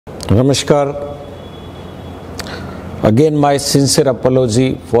Namaskar. Again, my sincere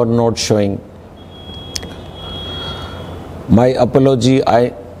apology for not showing. My apology,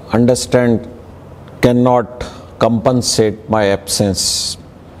 I understand, cannot compensate my absence,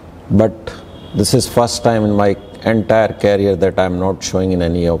 but this is first time in my entire career that I am not showing in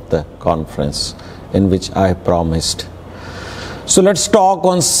any of the conference in which I promised. So let's talk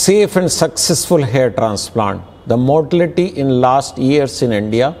on safe and successful hair transplant. The mortality in last years in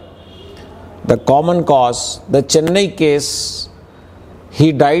India. The common cause, the Chennai case,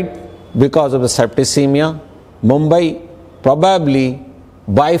 he died because of the septicemia. Mumbai, probably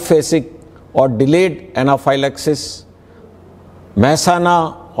biphasic or delayed anaphylaxis.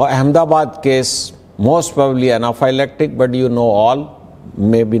 Mehsana or Ahmedabad case, most probably anaphylactic, but you know all,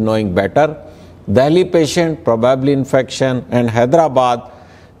 may be knowing better. Delhi patient, probably infection, and Hyderabad,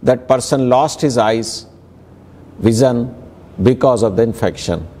 that person lost his eyes, vision because of the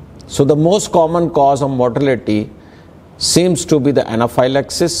infection. So the most common cause of mortality seems to be the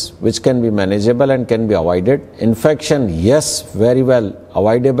anaphylaxis, which can be manageable and can be avoided. Infection, yes, very well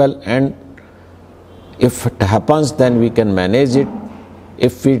avoidable, and if it happens, then we can manage it.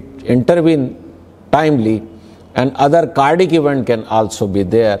 If we intervene timely, and other cardiac event can also be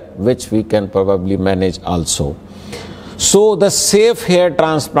there, which we can probably manage also. So the safe hair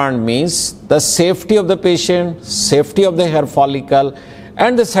transplant means the safety of the patient, safety of the hair follicle,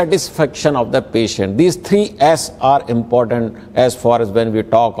 and the satisfaction of the patient. These three S are important as far as when we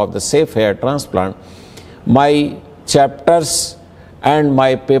talk of the safe hair transplant. My chapters and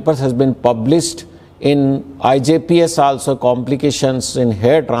my papers has been published in IJPS also, complications in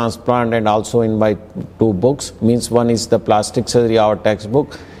hair transplant, and also in my two books. Means one is the plastic surgery, our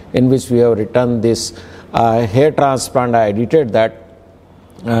textbook, in which we have written this hair transplant. I edited that.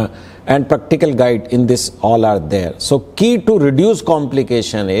 And practical guide in this all are there. So key to reduce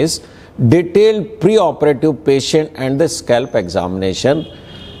complication is detailed preoperative patient and the scalp examination,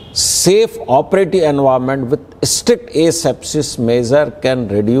 safe operative environment with strict asepsis measure can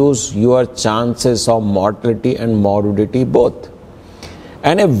reduce your chances of mortality and morbidity both.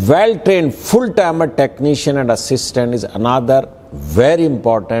 And a well-trained full-timer technician and assistant is another very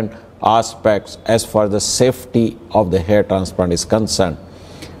important aspect as far as the safety of the hair transplant is concerned.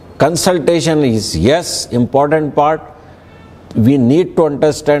 Consultation is, yes, important part. We need to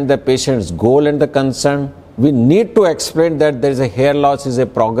understand the patient's goal and the concern. We need to explain that there is a hair loss is a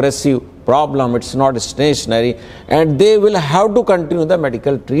progressive problem, it's not stationary, and they will have to continue the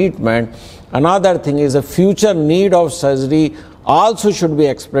medical treatment. Another thing is the future need of surgery also should be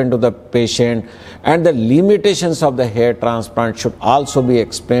explained to the patient, and the limitations of the hair transplant should also be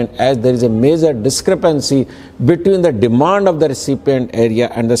explained, as there is a major discrepancy between the demand of the recipient area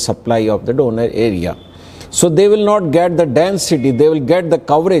and the supply of the donor area. So they will not get the density, they will get the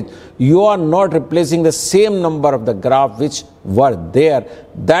coverage. You are not replacing the same number of the graft which were there.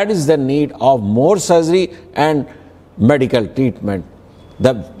 That is the need of more surgery and medical treatment.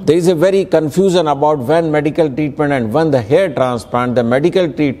 There is a very confusion about when medical treatment and when the hair transplant. The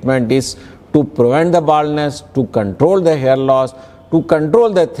medical treatment is to prevent the baldness, to control the hair loss, to control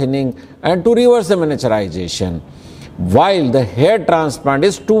the thinning, and to reverse the miniaturization. While the hair transplant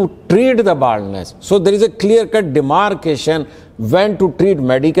is to treat the baldness. So there is a clear-cut demarcation when to treat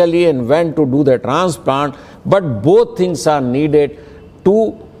medically and when to do the transplant, but both things are needed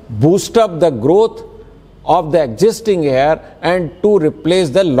to boost up the growth of the existing hair and to replace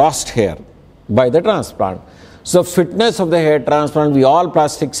the lost hair by the transplant. So fitness of the hair transplant, we all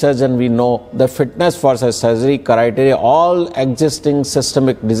plastic surgeon, we know the fitness for such surgery criteria, all existing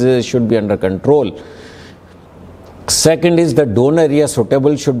systemic diseases should be under control. Second is the donor area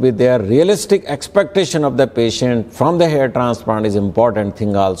suitable should be there. Realistic expectation of the patient from the hair transplant is important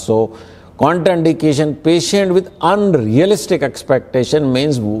thing also. Contraindication, patient with unrealistic expectation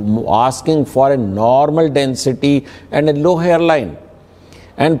means asking for a normal density and a low hairline.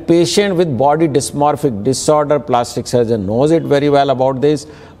 And patient with body dysmorphic disorder, plastic surgeon knows it very well about this.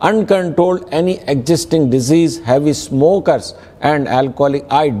 Uncontrolled any existing disease, heavy smokers and alcoholic.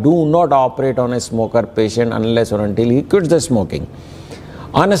 I do not operate on a smoker patient unless or until he quits the smoking.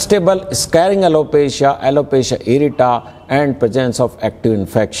 Unstable, scarring alopecia, alopecia areata, and presence of active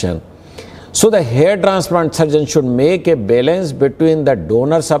infection. So the hair transplant surgeon should make a balance between the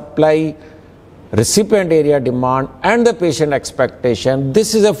donor supply, recipient area demand, and the patient expectation.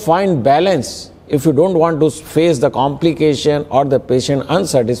 This is a fine balance. If you don't want to face the complication or the patient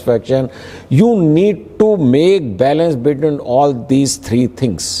unsatisfaction, you need to make balance between all these three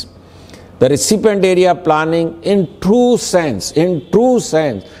things. The recipient area planning, in true sense,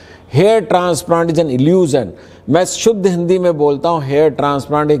 hair transplant is an illusion. मैं शुद्ध हिंदी में बोलता हूं, hair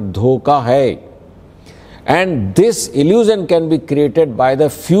transplant एक धोखा है. And this illusion can be created by the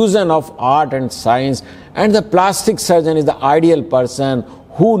fusion of art and science, and the plastic surgeon is the ideal person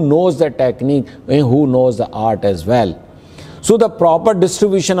who knows the technique and who knows the art as well. So the proper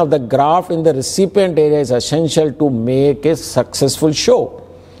distribution of the graft in the recipient area is essential to make a successful show.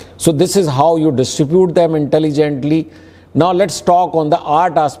 So this is how you distribute them intelligently. Now let's talk on the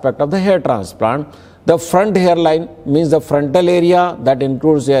art aspect of the hair transplant. The front hairline means the frontal area that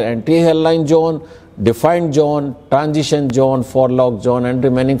includes your anterior hairline zone, defined zone, transition zone, forelock zone, and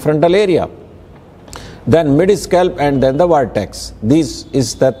remaining frontal area. Then mid scalp and then the vertex. This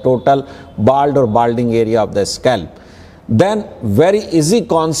is the total bald or balding area of the scalp. Then very easy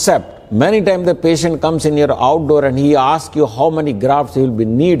concept. Many times the patient comes in your outdoor and he asks you how many grafts he will be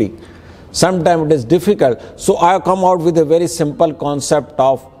needing. Sometimes it is difficult. So I have come out with a very simple concept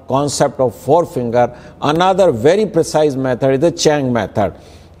of forefinger. Another very precise method is the Chang method.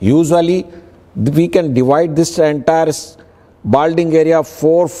 Usually we can divide this entire balding area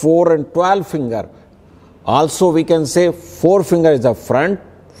 4, 4 and 12 finger. Also we can say forefinger is the front,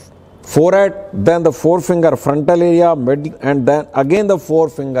 forehead, then the forefinger frontal area, middle, and then again the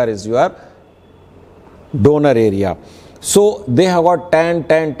forefinger is your donor area. So they have got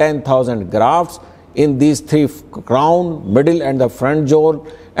 10,000 grafts in these three: crown, middle and the front zone,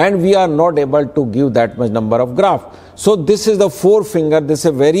 and we are not able to give that much number of grafts. So this is the forefinger.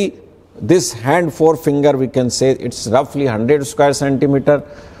 This hand forefinger, we can say it's roughly 100 square centimeter.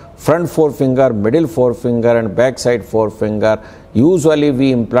 Front forefinger, middle forefinger and back side forefinger. Usually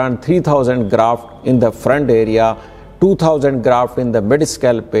we implant 3000 graft in the front area, 2000 graft in the mid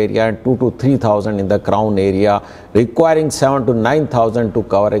scalp area, and 2 to 3000 in the crown area, requiring 7 to 9000 to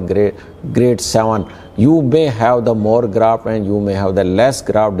cover a grade 7. You may have the more graft and you may have the less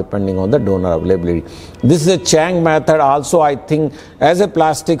graft depending on the donor availability. This is a Chang method. Also, I think as a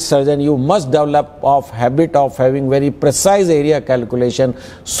plastic surgeon, you must develop a habit of having very precise area calculation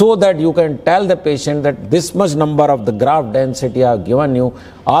so that you can tell the patient that this much number of the graft density I have given you,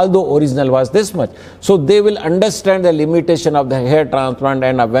 although original was this much. So they will understand the limitation of the hair transplant,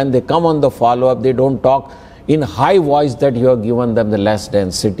 and when they come on the follow-up, they don't talk in high voice that you have given them the less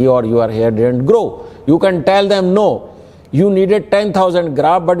density or your hair didn't grow. You can tell them, no, you needed 10,000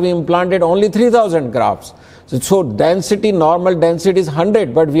 grafts, but we implanted only 3,000 grafts. So density, normal density is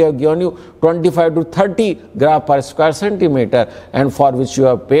 100, but we have given you 25 to 30 grafts per square centimeter, and for which you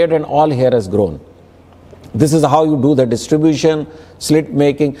have paid and all hair has grown. This is how you do the distribution, slit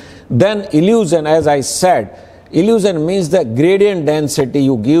making. Then illusion, as I said, illusion means the gradient density.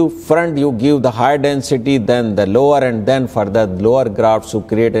 You give front, you give the higher density, then the lower, and then for the lower grafts to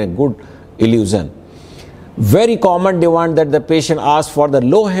create a good illusion. Very common demand that the patient asks for the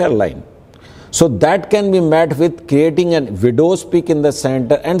low hairline. So that can be met with creating a widow's peak in the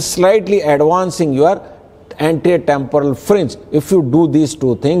center and slightly advancing your anterior temporal fringe. If you do these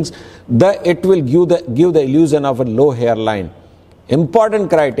two things, it will give the illusion of a low hairline. Important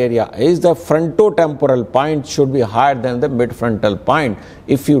criteria is the frontotemporal point should be higher than the midfrontal point.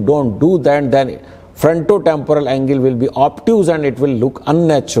 If you don't do that, then frontotemporal angle will be obtuse and it will look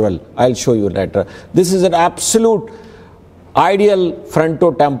unnatural. I'll show you later. This is an absolute ideal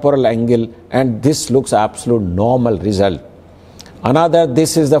frontotemporal angle, and this looks absolute normal result. Another,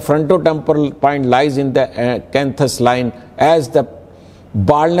 this is the frontotemporal point lies in the canthus line. As the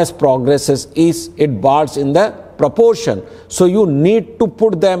baldness progresses, it balds in the proportion. So you need to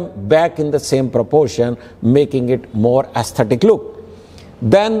put them back in the same proportion, making it more aesthetic look.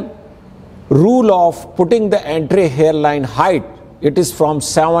 Then rule of putting the anterior hairline height, it is from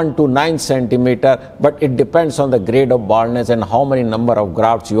 7 to 9 centimeter, but it depends on the grade of baldness and how many number of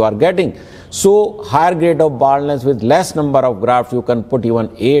grafts you are getting. So higher grade of baldness with less number of grafts, you can put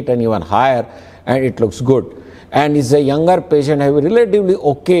even 8 and even higher, and it looks good. And is a younger patient have a relatively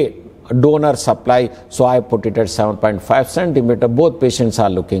okay donor supply, so I put it at 7.5 centimeter. Both patients are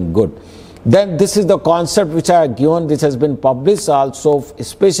looking good. Then this is the concept which I have given. This has been published also,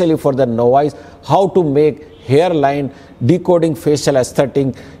 especially for the novice, how to make hairline decoding facial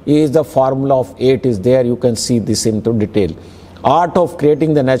aesthetic. Is the formula of 8 is there. You can see this into detail. Art of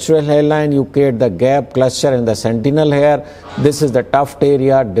creating the natural hairline, you create the gap, cluster and the sentinel hair. This is the tuft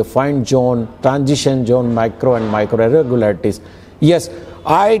area, defined zone, transition zone, micro and micro irregularities. Yes,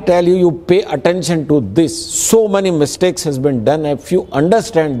 I tell you, you pay attention to this. So many mistakes has been done. If you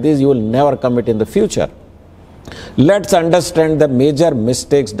understand this, you will never commit in the future. Let's understand the major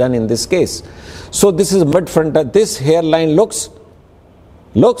mistakes done in this case. So this is mid-frontal. This hairline looks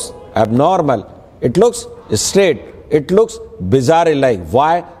abnormal. It looks straight. It looks bizarre like.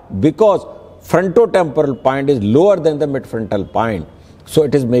 Why? Because frontotemporal point is lower than the midfrontal point. So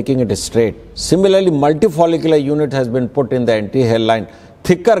it is making it straight. Similarly, multifollicular unit has been put in the anterior hairline.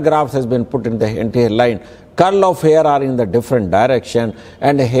 Thicker grafts has been put in the anterior hairline. Curl of hair are in the different direction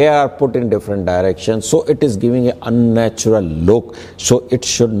and hair are put in different directions. So it is giving an unnatural look. So it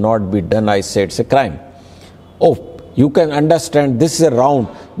should not be done. I say it's a crime. Oh, you can understand this is a round.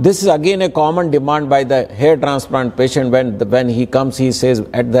 This is again a common demand by the hair transplant patient. When he comes, he says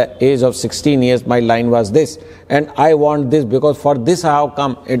at the age of 16 years, my line was this and I want this because for this I have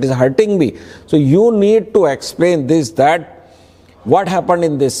come, it is hurting me. So you need to explain this, that what happened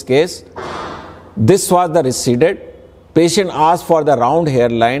in this case. This was the receded. Patient asked for the round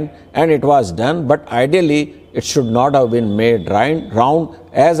hairline and it was done, but ideally it should not have been made round.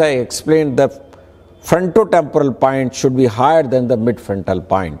 As I explained, the frontotemporal point should be higher than the midfrontal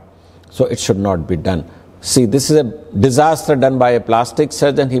point. So it should not be done. See, this is a disaster done by a plastic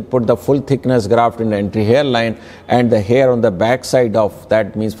surgeon. He put the full thickness graft in the anterior hairline and the hair on the back side of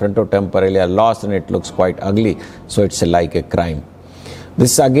that means frontotemporally are lost and it looks quite ugly. So it's like a crime.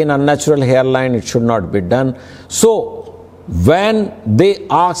 This is again unnatural hairline. It should not be done. So when they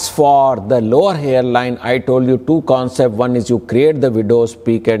ask for the lower hairline, I told you two concepts. One is you create the widow's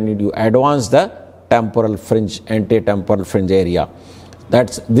peak and you advance the temporal fringe, antetemporal fringe area.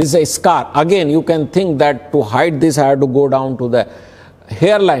 This is a scar. Again, you can think that to hide this I have to go down to the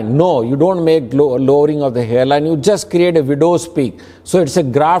hairline. No, you don't make lowering of the hairline. You just create a widow's peak. So it's a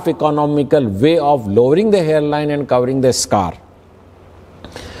graph economical way of lowering the hairline and covering the scar.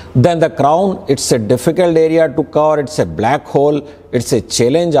 Then the crown, it's a difficult area to cover. It's a black hole. It's a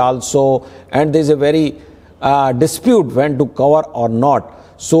challenge also. And there's a very dispute when to cover or not.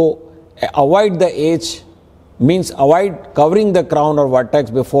 So avoid the age, means avoid covering the crown or vertex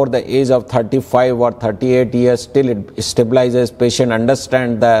before the age of 35 or 38 years till it stabilizes. Patient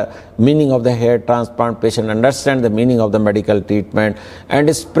understand the meaning of the hair transplant. Patient understand the meaning of the medical treatment. And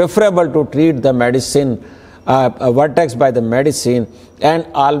it's preferable to treat the medicine vertex by the medicine and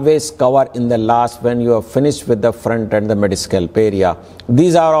always cover in the last when you are finished with the front and the mediscalp area.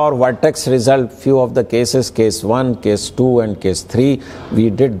 These are our vertex result. Few of the cases, case 1, case 2 and case 3,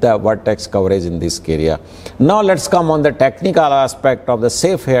 we did the vertex coverage in this area. Now let's come on the technical aspect of the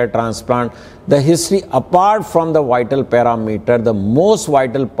safe hair transplant. The history, apart from the vital parameter, the most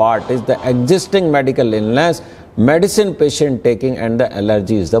vital part is the existing medical illness, medicine patient taking and the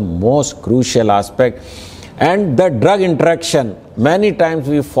allergy is the most crucial aspect. And the drug interaction, many times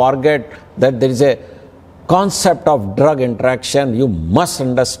we forget that there is a concept of drug interaction. You must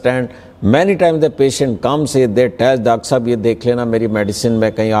understand. Many times the patient comes here, they tell, Doctor Sahab, ye dekh lena meri medicine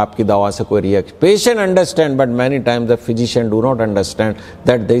mein kahin aapki dawa se koi reaction. Patient understand, but many times the physician do not understand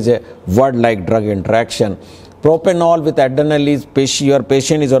that there is a word like drug interaction. Propanol with adrenaline, your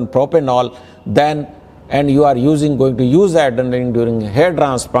patient is on propanol, then and you are going to use the adrenaline during hair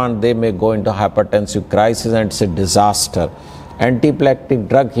transplant, they may go into hypertensive crisis and it's a disaster. Antiplactic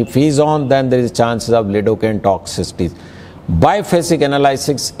drug, if he is on, then there is chances of lidocaine toxicity. Biphasic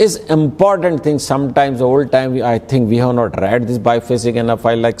analysis is important thing. Sometimes, old time, I think we have not read this biphasic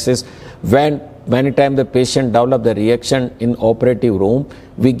anaphylaxis. When many times the patient develop the reaction in operative room,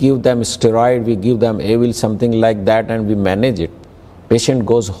 we give them steroid, we give them Avil, something like that, and we manage it. Patient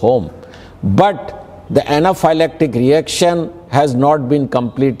goes home. But the anaphylactic reaction has not been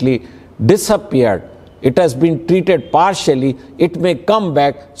completely disappeared. It has been treated partially. It may come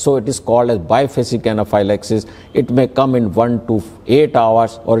back, so it is called as biphasic anaphylaxis. It may come in 1 to 8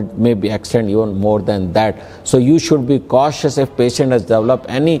 hours or it may be extend even more than that. So you should be cautious if patient has developed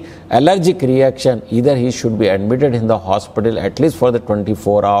any allergic reaction. Either he should be admitted in the hospital at least for the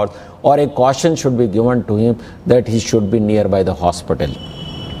 24 hours or a caution should be given to him that he should be nearby the hospital.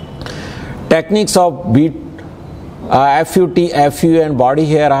 Techniques of FUT, FU and body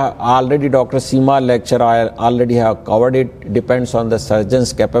hair, already Dr. Seema lecture, I already have covered it. Depends on the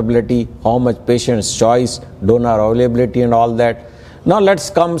surgeon's capability, how much patient's choice, donor availability and all that. Now let's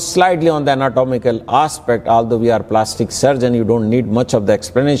come slightly on the anatomical aspect. Although we are plastic surgeon, you don't need much of the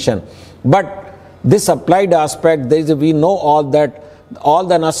explanation. But this applied aspect, we know all that all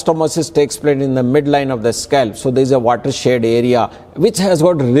the anastomosis takes place in the midline of the scalp. So there is a watershed area which has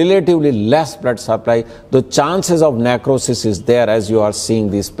got relatively less blood supply. The chances of necrosis is there. As you are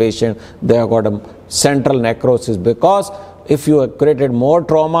seeing this patient, they have got a central necrosis because if you have created more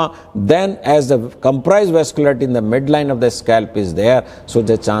trauma, then as the compressed vascularity in the midline of the scalp is there, so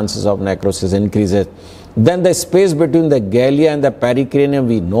the chances of necrosis increases. Then the space between the galea and the pericranium,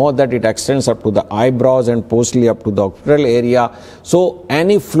 we know that it extends up to the eyebrows and postally up to the occipital area. So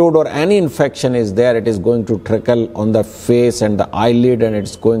any fluid or any infection is there, it is going to trickle on the face and the eyelid, and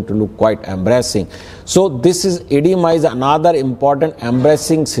it's going to look quite embarrassing. So this is edema is another important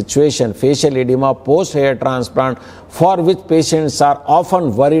embarrassing situation, facial edema post hair transplant, for which patients are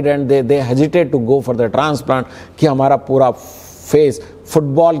often worried and they hesitate to go for the transplant कि हमारा पूरा face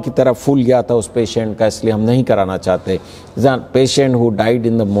football की तरह फूल गया था उस patient का, इसलिए हम नहीं कराना चाहते. Patient who died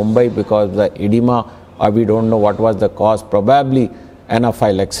in the Mumbai because the oedema, we don't know what was the cause, probably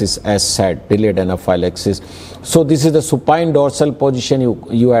anaphylaxis as said, delayed anaphylaxis. So this is the supine dorsal position,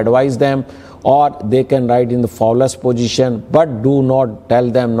 you advise them, or they can write in the Fowler's position, but do not tell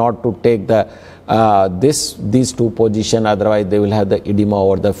them not to take the these two position, otherwise they will have the edema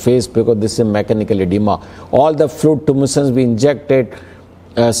over the face, because this is mechanical edema. All the fluid tumescence we injected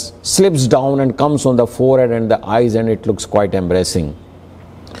slips down and comes on the forehead and the eyes, and it looks quite embarrassing.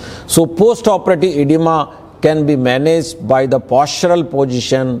 So post-operative edema can be managed by the postural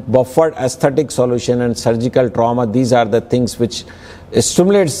position, buffered aesthetic solution, and surgical trauma. These are the things which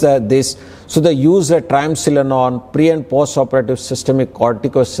stimulates this. So the use of triamcinolone, pre and post-operative systemic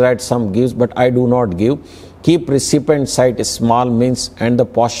corticosteroid some gives, but I do not give. Keep recipient site small means, and the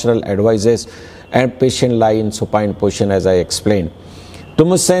postural advices, and patient lie in supine position as I explained.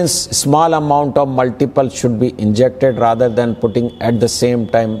 Tumescence, small amount of multiple should be injected rather than putting at the same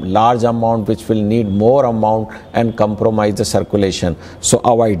time large amount, which will need more amount and compromise the circulation. So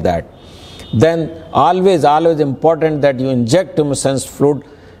avoid that. Then always important that you inject tumescence fluid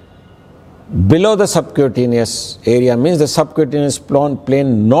below the subcutaneous area, means the subcutaneous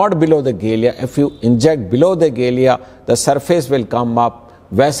plane not below the galea. If you inject below the galea, the surface will come up,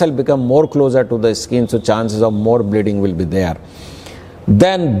 vessel become more closer to the skin, so chances of more bleeding will be there.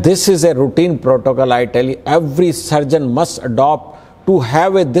 Then this is a routine protocol, I tell you, every surgeon must adopt, to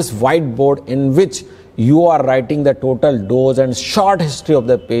have this whiteboard in which you are writing the total dose and short history of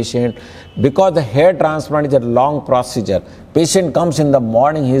the patient, because the hair transplant is a long procedure. Patient comes in the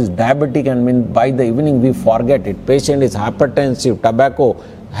morning, he is diabetic, and by the evening we forget it. Patient is hypertensive, tobacco,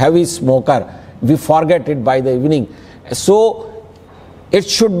 heavy smoker, we forget it by the evening. So it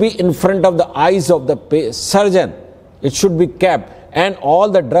should be in front of the eyes of the surgeon, it should be kept, and all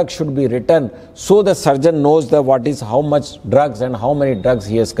the drugs should be written, so the surgeon knows how much drugs and how many drugs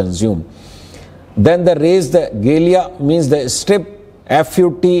he has consumed. Then the raise the galea, means the strip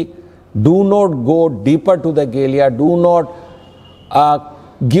FUT, do not go deeper to the galea, do not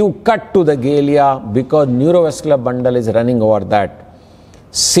give cut to the galea, because neurovascular bundle is running over that.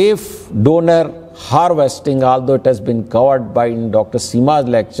 Safe donor harvesting, although it has been covered by in Dr. Seema's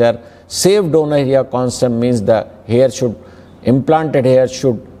lecture, safe donor area constant means the hair should, implanted hair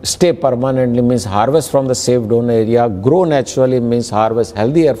should stay permanently, means harvest from the safe donor area, grow naturally means harvest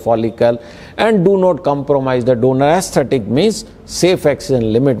healthy hair follicle, and do not compromise the donor aesthetic, means safe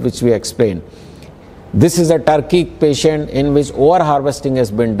excision limit, which we explained. This is a Turkey patient in which over harvesting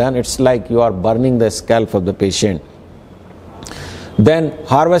has been done. It's like you are burning the scalp of the patient. Then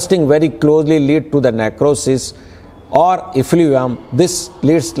harvesting very closely lead to the necrosis or effluvium. This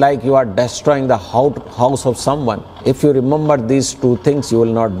leads like you are destroying the house of someone. If you remember these two things, you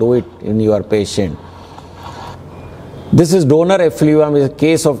will not do it in your patient. This is donor effluvium, is a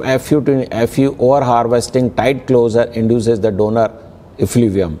case of FU to FU over harvesting. Tight closure induces the donor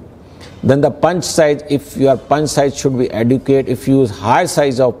effluvium. Then the punch size, if your punch size should be adequate, if you use high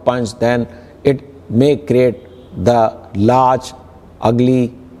size of punch, then it may create the large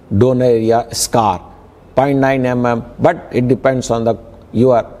ugly donor area scar, 0.9 mm, but it depends on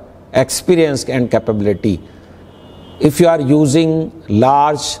your experience and capability. If you are using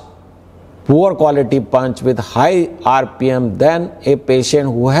large poor quality punch with high RPM, then a patient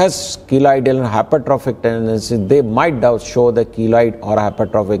who has keloidal and hypertrophic tendency, they might show the keloid or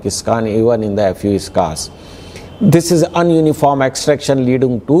hypertrophic scar even in the FU scars. This is ununiform extraction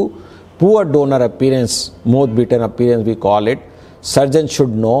leading to poor donor appearance, mouth beaten appearance we call it. Surgeon should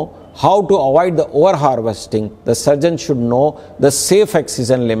know how to avoid the over harvesting. The surgeon should know the safe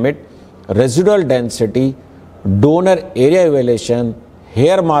excision limit, residual density, donor area evaluation,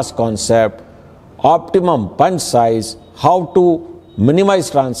 hair mass concept, optimum punch size, how to minimize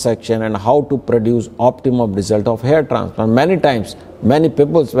transaction, and how to produce optimum result of hair transplant. Many times, many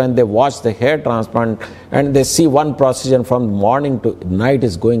people, when they watch the hair transplant and they see one procedure from morning to night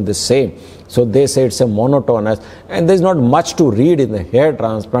is going the same, so they say it's a monotonous, and there's not much to read in the hair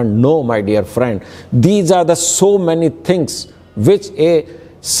transplant. No, my dear friend, these are the so many things which a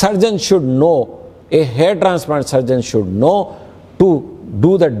surgeon should know, a hair transplant surgeon should know to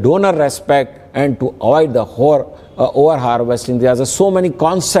do the donor respect and to avoid the over harvesting. There are so many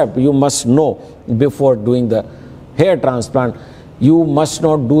concepts you must know before doing the hair transplant. You must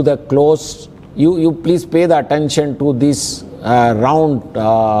not do the close. You please pay the attention to these rounds,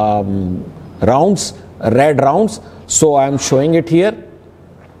 red rounds. So I am showing it here.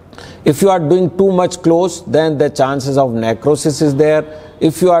 If you are doing too much close, then the chances of necrosis is there.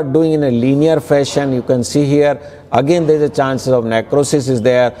 If you are doing in a linear fashion, you can see here, again there is a chances of necrosis is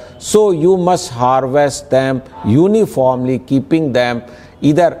there. So you must harvest them uniformly, keeping them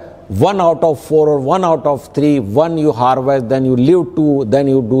either 1 out of 4 or 1 out of 3. One you harvest, then you leave 2, then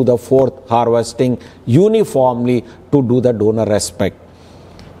you do the 4th harvesting uniformly to do the donor respect.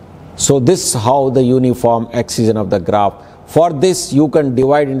 So this is how the uniform excision of the graft. For this, you can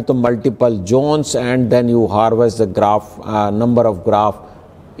divide into multiple zones, and then you harvest the graft, number of graft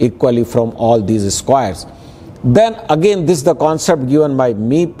equally from all these squares. Then again, this is the concept given by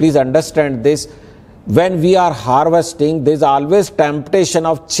me. Please understand this. When we are harvesting, there is always temptation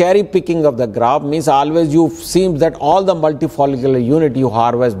of cherry picking of the graft. Means always you seems that all the multifollicular unit you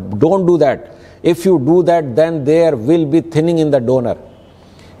harvest. Don't do that. If you do that, then there will be thinning in the donor.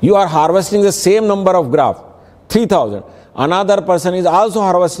 You are harvesting the same number of graft, 3000. Another person is also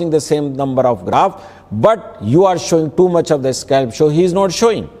harvesting the same number of graft, but you are showing too much of the scalp, so he is not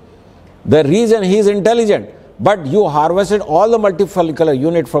showing. The reason he is intelligent, but you harvested all the multifollicular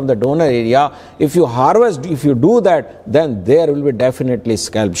unit from the donor area. If you do that, then there will be definitely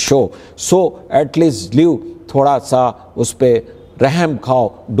scalp show. So at least leave thoda sa uspe rahm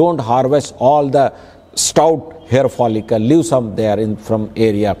khao. Don't harvest all the stout hair follicle, leave some there in from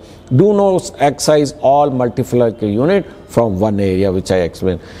area. Do not excise all multifollicular unit from one area, which I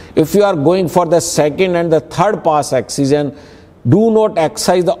explained. If you are going for the second and the third pass excision, do not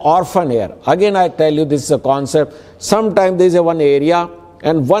excise the orphan hair. Again, I tell you, this is a concept. Sometimes there is a one area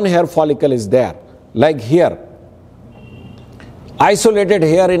and one hair follicle is there, like here. Isolated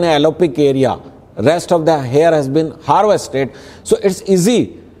hair in an alopecia area. Rest of the hair has been harvested. So it's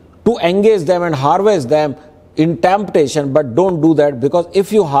easy to engage them and harvest them in temptation, but don't do that, because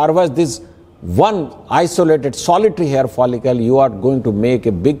if you harvest this one isolated solitary hair follicle, you are going to make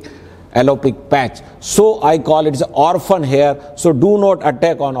a big alopecia patch. So I call it orphan hair. So do not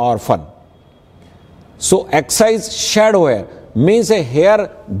attack on orphan. So excise shadow hair means a hair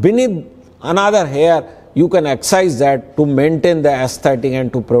beneath another hair. You can excise that to maintain the aesthetic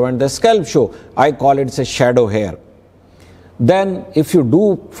and to prevent the scalp show. I call it a shadow hair. Then if you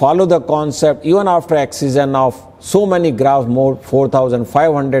do follow the concept, even after excision of so many grafts, more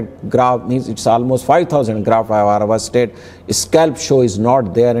 4,500 grafts, means it's almost 5,000 grafts I have harvested, scalp show is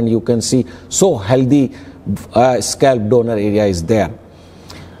not there, and you can see so healthy scalp donor area is there.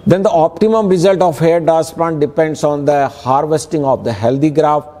 Then the optimum result of hair transplant depends on the harvesting of the healthy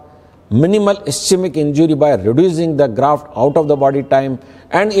graft, minimal ischemic injury by reducing the graft out of the body time,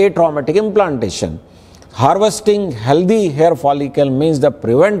 and atraumatic implantation. Harvesting healthy hair follicle means the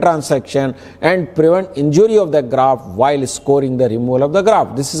prevent transection and prevent injury of the graft while scoring the removal of the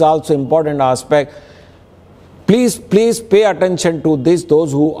graft. This is also important aspect. Please pay attention to this.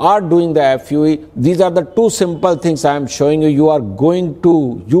 Those who are doing the FUE, these are the two simple things I am showing you.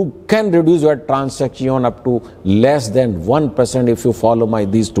 You can reduce your transection up to less than 1% if you follow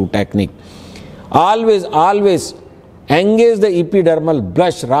these two techniques. Always engage the epidermal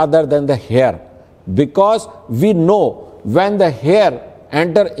blush rather than the hair. Because we know when the hair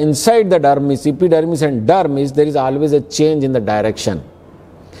enter inside the dermis, epidermis and dermis, there is always a change in the direction.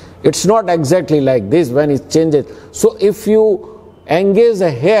 It's not exactly like this when it changes. So if you engage the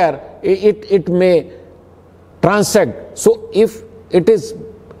hair, it may transect. So if it is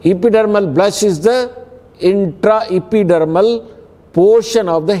epidermal blush is the intraepidermal portion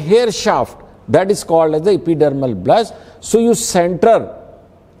of the hair shaft, that is called as the epidermal blush. So you center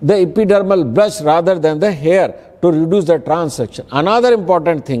the epidermal blush rather than the hair to reduce the transection. Another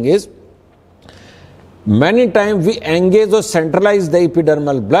important thing is, many times we engage or centralize the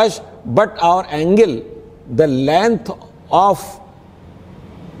epidermal blush, but our angle, the length of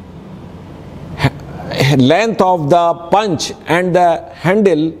the punch and the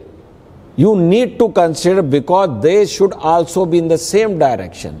handle, you need to consider, because they should also be in the same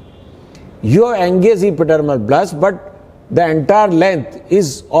direction. You engage epidermal blush, but the entire length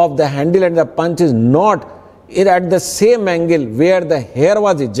is of the handle and the punch is not at the same angle where the hair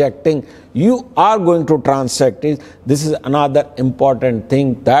was ejecting. You are going to transect it. This is another important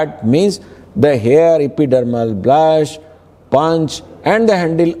thing. That means the hair, epidermal blush, punch and the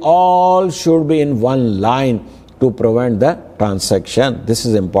handle all should be in one line to prevent the transection. This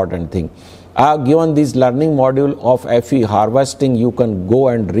is important thing. I have given this learning module of FE harvesting. You can go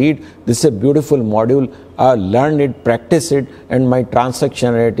and read. This is a beautiful module. I learned it, practiced it, and my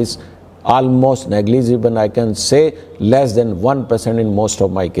transaction rate is almost negligible. I can say less than 1% in most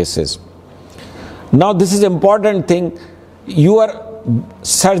of my cases. Now this is important thing. Your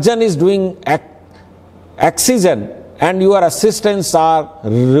surgeon is doing excision and your assistants are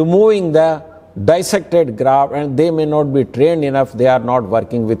removing the dissected graft, and they may not be trained enough, they are not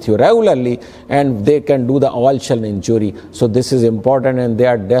working with you regularly, and they can do the avulsion injury. So this is important, and they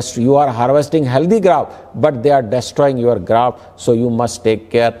are you are harvesting healthy graft, but they are destroying your graft, so you must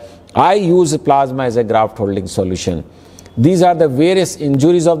take care. I use plasma as a graft holding solution. These are the various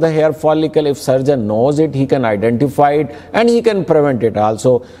injuries of the hair follicle. If surgeon knows it, he can identify it and he can prevent it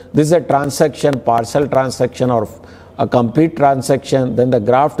also. This is a transection, partial transection, or a complete transection. Then the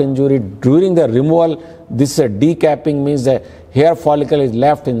graft injury during the removal, this is a decapping, means the hair follicle is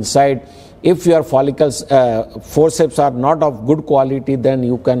left inside. If your follicles forceps are not of good quality, then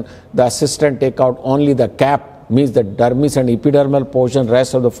the assistant take out only the cap, means the dermis and epidermal portion,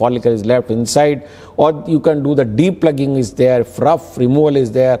 rest of the follicle is left inside. Or you can do the depulugging is there, rough removal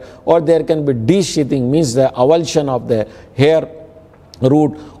is there, or there can be desheathing, means the avulsion of the hair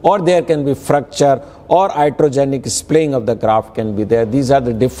root, or there can be fracture, or iatrogenic splaying of the graft can be there. These are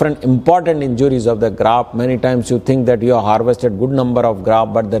the different important injuries of the graft. Many times you think that you have harvested good number of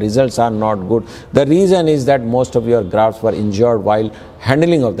graft, but the results are not good. The reason is that most of your grafts were injured while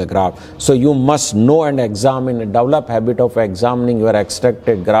handling of the graft. So you must know and examine, develop habit of examining your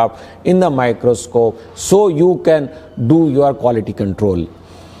extracted graft in the microscope, so you can do your quality control.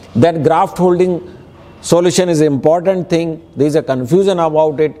 Then graft holding solution is an important thing. There is a confusion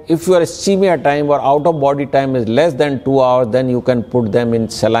about it. If your ischemia time or out of body time is less than 2 hours, then you can put them in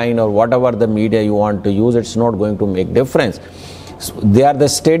saline or whatever the media you want to use. It's not going to make difference. The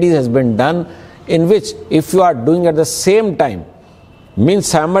studies has been done in which if you are doing at the same time, means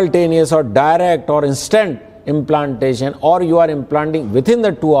simultaneous or direct or instant implantation, or you are implanting within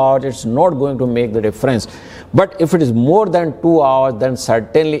the 2 hours, it's not going to make the difference. But if it is more than 2 hours, then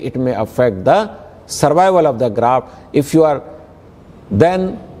certainly it may affect the survival of the graft. If your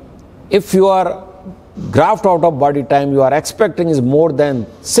graft out of body time you are expecting is more than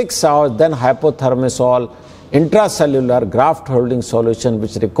 6 hours, then hypothermosol intracellular graft holding solution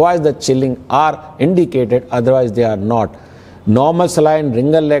which requires the chilling are indicated, otherwise they are not. Normal saline,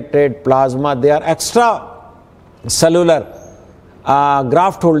 ringal lactate, plasma, they are extra cellular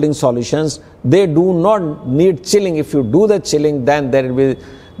graft holding solutions. They do not need chilling. If you do the chilling, then there will be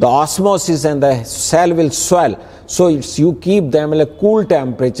the osmosis and the cell will swell. So you keep them at a cool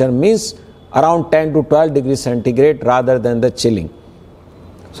temperature, means around 10 to 12 degrees centigrade rather than the chilling.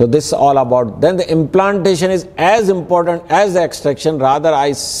 So this is all about. Then the implantation is as important as the extraction. Rather,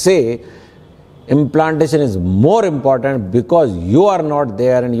 I say implantation is more important because you are not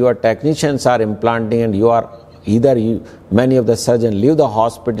there and your technicians are implanting, and you are many of the surgeons leave the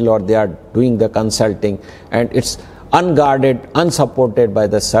hospital or they are doing the consulting, and it's unguarded, unsupported by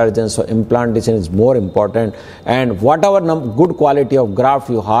the surgeon. So implantation is more important, and whatever good quality of graft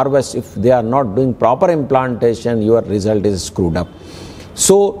you harvest, if they are not doing proper implantation, your result is screwed up.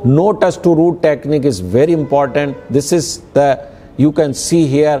 So no touch to root technique is very important. This is you can see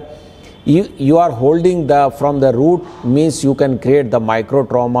here, you are holding from the root, means you can create the micro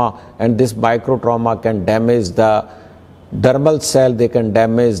trauma, and this micro trauma can damage the dermal cell, they can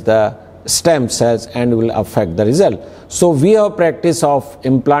damage the stem cells and will affect the result. So we have practice of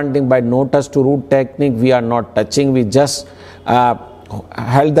implanting by no touch to root technique. We are not touching, we just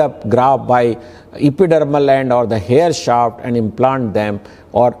held the graft by epidermal end or the hair shaft and implant them.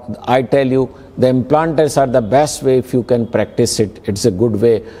 Or I tell you, the implanters are the best way if you can practice it. It's a good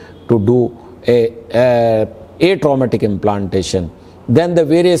way to do a traumatic implantation. Then the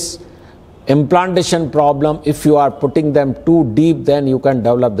various implantation problem, if you are putting them too deep, then you can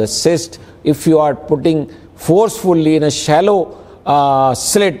develop the cyst. If you are putting forcefully in a shallow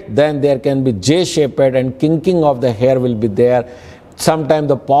slit, then there can be J-shaped and kinking of the hair will be there. Sometimes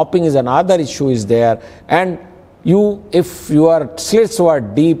the popping is another issue is there. And if your slits were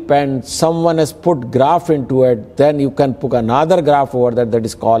deep and someone has put graft into it, then you can put another graft over that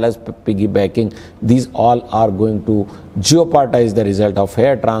is called as piggybacking. These all are going to jeopardize the result of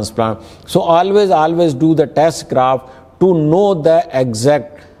hair transplant. So always do the test graft to know the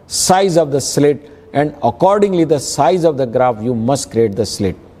exact size of the slit, and accordingly the size of the graft you must create the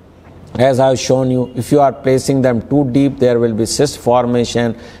slit. As I have shown you, if you are placing them too deep, there will be cyst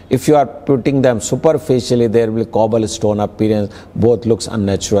formation. If you are putting them superficially, there will be cobblestone appearance. Both looks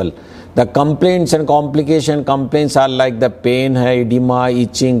unnatural. The complaints and complaints are like the pain, edema,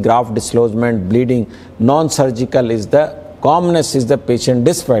 itching, graft dislodgement, bleeding. Non-surgical is the calmness is the patient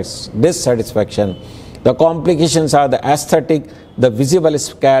dissatisfaction. The complications are the aesthetic, the visible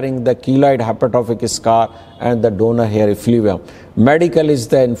scarring, the keloid hypertrophic scar, and the donor hair effluvium. Medical is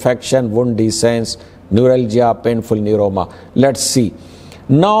the infection, wound descents, neuralgia, painful neuroma. Let's see.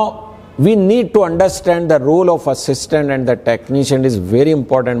 Now, we need to understand the role of assistant and the technician is very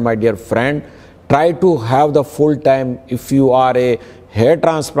important, my dear friend. Try to have the full time. If you are a hair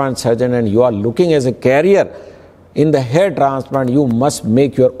transplant surgeon and you are looking as a career in the hair transplant, you must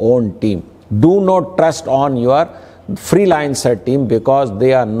make your own team. Do not trust on your freelancer team because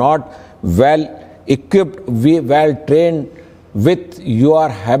they are not well equipped, well trained with your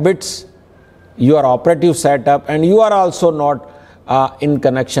habits, your operative setup, and you are also not in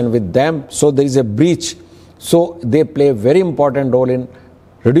connection with them. So there is a breach. So they play a very important role in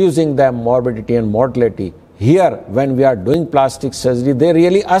reducing the morbidity and mortality. Here, when we are doing plastic surgery, they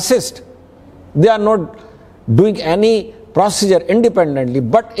really assist. They are not doing any procedure independently,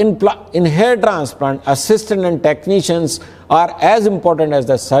 but in hair transplant, assistant and technicians are as important as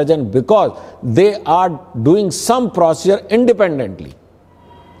the surgeon because they are doing some procedure independently.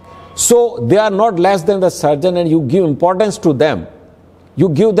 So they are not less than the surgeon, and you give importance to them. You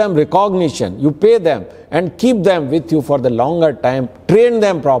give them recognition, you pay them and keep them with you for the longer time, train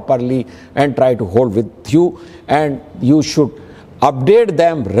them properly and try to hold with you, and you should update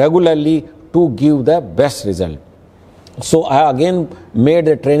them regularly to give the best result. So I again made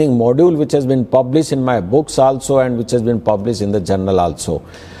a training module which has been published in my books also and which has been published in the journal also.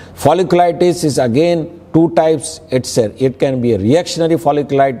 Folliculitis is again two types. It can be a reactionary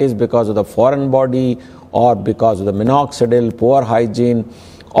folliculitis because of the foreign body or because of the minoxidil, poor hygiene,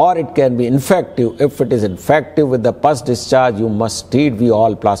 or it can be infective. If it is infective with the pus discharge, you must treat. We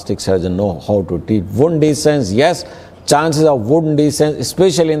all plastic surgeons know how to treat. Wound descents, yes, chances of wound descents,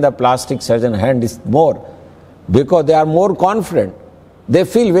 especially in the plastic surgeon hand, is more because they are more confident. They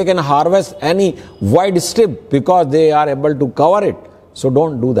feel we can harvest any wide strip because they are able to cover it. So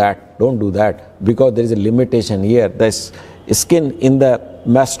don't do that. Don't do that because there is a limitation here. The skin in the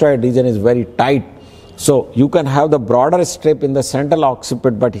mastoid region is very tight. So you can have the broader strip in the central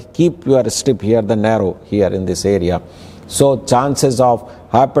occiput, but keep your strip here, the narrow here in this area. So chances of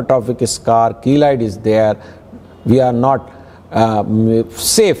hypertrophic scar, keloid is there. We are not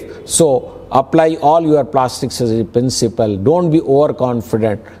safe. So apply all your plastic surgery principle. Don't be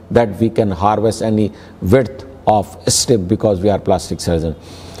overconfident that we can harvest any width of strip because we are plastic surgeon.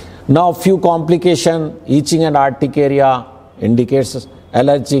 Now few complication, itching and urticaria indicates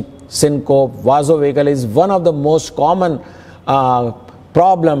allergic syncope. Vasovagal is one of the most common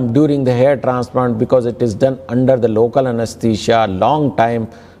problem during the hair transplant because it is done under the local anesthesia long time.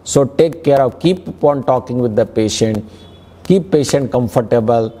 So take care of, keep on talking with the patient, keep patient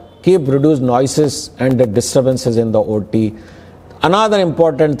comfortable, keep reduce noises and the disturbances in the OT. Another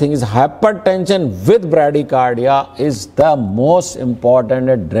important thing is hypertension with bradycardia is the most important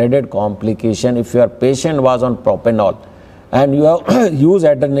and dreaded complication. If your patient was on propanol and you have used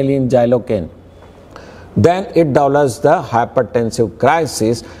adrenaline xylocaine, then it develops the hypertensive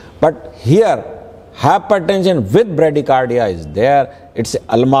crisis. But here, hypertension with bradycardia is there. It's an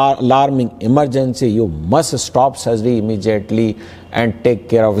alarming emergency. You must stop surgery immediately and take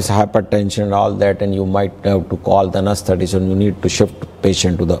care of his hypertension and all that, and you might have to call the anesthetist. You need to shift the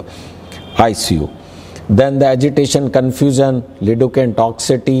patient to the ICU. Then the agitation, confusion, lidocaine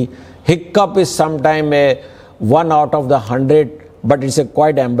toxicity. Hiccup is sometimes a 1 out of the 100, but it's a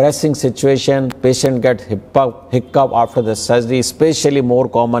quite embarrassing situation. Patient gets hiccup after the surgery, especially more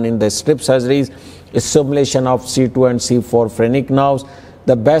common in the strip surgeries. Stimulation of C2 and C4 phrenic nerves.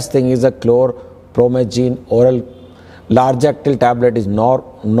 The best thing is a chlorpromazine oral. Large-actil tablet is not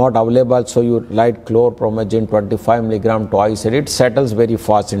available, so you write chlorpromazine 25 mg twice, and it settles very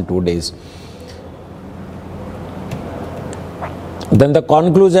fast in 2 days. Then the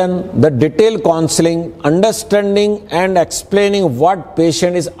conclusion, the detailed counseling, understanding and explaining what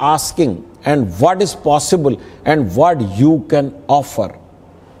patient is asking and what is possible and what you can offer.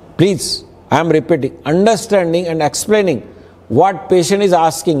 Please, I am repeating, understanding and explaining what patient is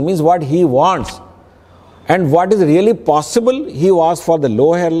asking means what he wants and what is really possible. He asks for the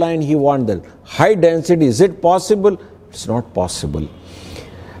low hairline, he wants the high density. Is it possible? It's not possible.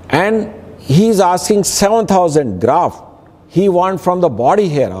 And he is asking 7,000 graft. He wants from the body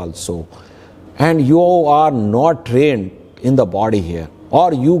hair also. And you are not trained in the body hair.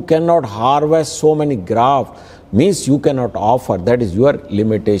 or you cannot harvest so many grafts, means you cannot offer. That is your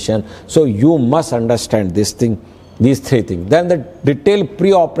limitation. So you must understand this thing, these three things. Then the detailed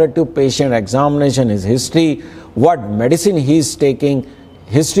pre-operative patient examination, his history, what medicine he is taking,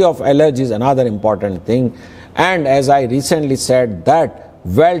 history of allergy is another important thing. And as I recently said, that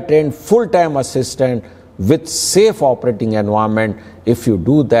well-trained full-time assistant with safe operating environment, if you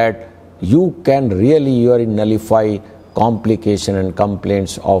do that, you can really nullify complication and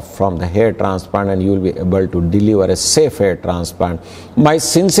complaints from the hair transplant, and you will be able to deliver a safe hair transplant. My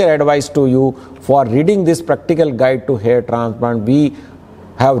sincere advice to you for reading this practical guide to hair transplant, we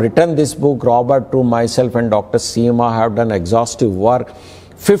have written this book, Robert True, myself and Dr. Seema have done exhaustive work.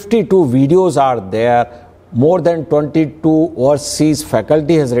 52 videos are there. More than 22 overseas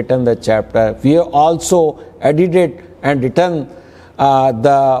faculty has written the chapter. We have also edited and written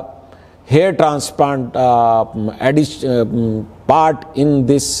the hair transplant part in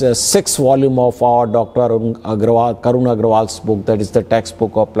this 6th volume of our Dr. Karun Agrawal's book, that is the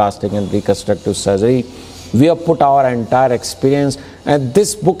textbook of plastic and reconstructive surgery. We have put our entire experience, and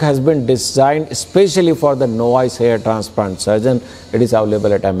this book has been designed especially for the novice hair transplant surgeon. It is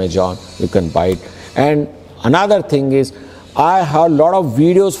available at Amazon. You can buy it. And another thing is, I have a lot of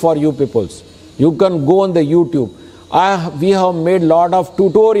videos for you peoples. You can go on the YouTube. We have made lot of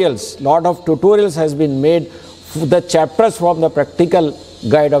tutorials. Lot of tutorials has been made, the chapters from the practical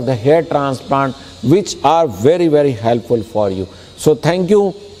guide of the hair transplant, which are very, very helpful for you. So thank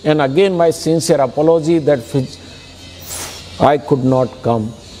you, and again my sincere apology that I could not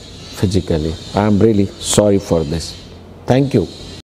come physically. I am really sorry for this. Thank you.